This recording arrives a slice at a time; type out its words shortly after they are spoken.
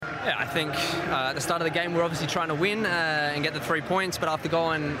Yeah, I think at the start of the game we're obviously trying to win and get the 3 points, but after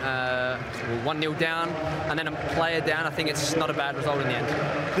going 1-0 down and then a player down, I think it's not a bad result in the end.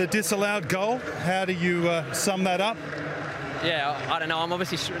 The disallowed goal, how do you sum that up? Yeah, I don't know. I'm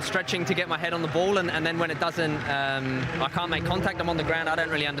obviously stretching to get my head on the ball, and then when it doesn't, I can't make contact. I'm on the ground. I don't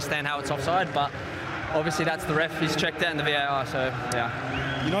really understand how it's offside, but obviously that's the ref. He's checked that in the VAR, so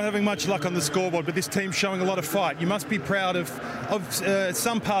yeah. You're not having much luck on the scoreboard, but this team's showing a lot of fight. You must be proud of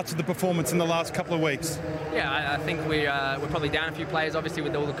some parts of the performance in the last couple of weeks. Yeah, I think we're probably down a few players, obviously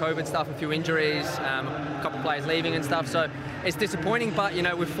with all the COVID stuff, a few injuries, a couple of players leaving and stuff. So it's disappointing, but you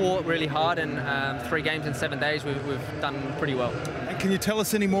know we've fought really hard, and 3 games in 7 days we've done pretty well. And can you tell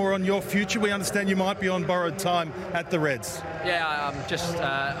us any more on your future? We understand you might be on borrowed time at the Reds. Yeah, I'm just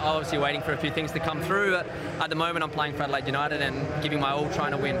obviously waiting for a few things to come through. At the moment, I'm playing for Adelaide United and giving my all,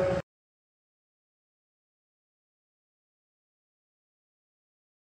 trying to win.